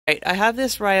I have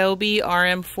this Ryobi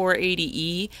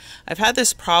RM480e. I've had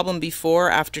this problem before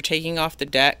after taking off the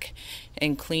deck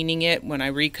and cleaning it. When I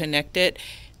reconnect it,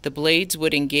 the blades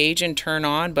would engage and turn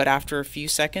on, but after a few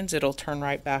seconds it'll turn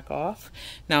right back off.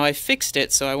 Now I fixed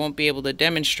it, so I won't be able to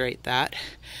demonstrate that.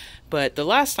 But the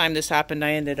last time this happened,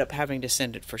 I ended up having to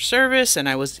send it for service, and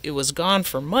it was gone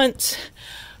for months.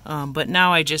 But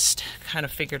now I just kind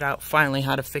of figured out finally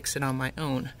how to fix it on my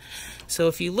own. So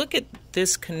if you look at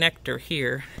this connector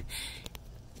here,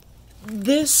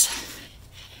 this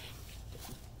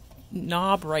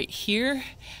knob right here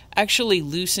actually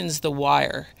loosens the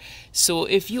wire. So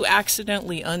if you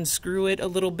accidentally unscrew it a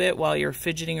little bit while you're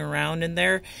fidgeting around in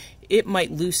there, it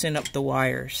might loosen up the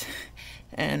wires.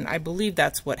 And I believe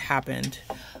that's what happened.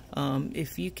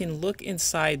 If you can look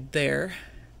inside there,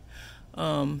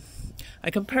 I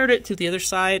compared it to the other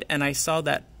side, and I saw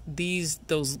that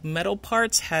those metal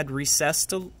parts had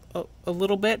recessed a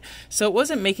little bit, so it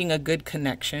wasn't making a good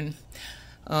connection.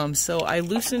 So I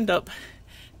loosened up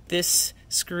this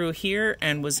screw here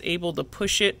and was able to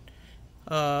push it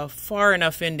far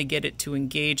enough in to get it to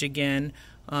engage again.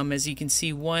 As you can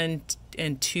see, 1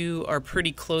 and 2 are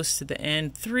pretty close to the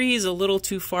end. 3 is a little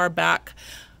too far back,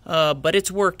 but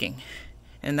it's working,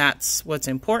 and that's what's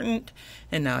important.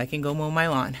 And now I can go mow my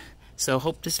lawn. So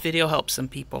hope this video helps some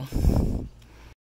people.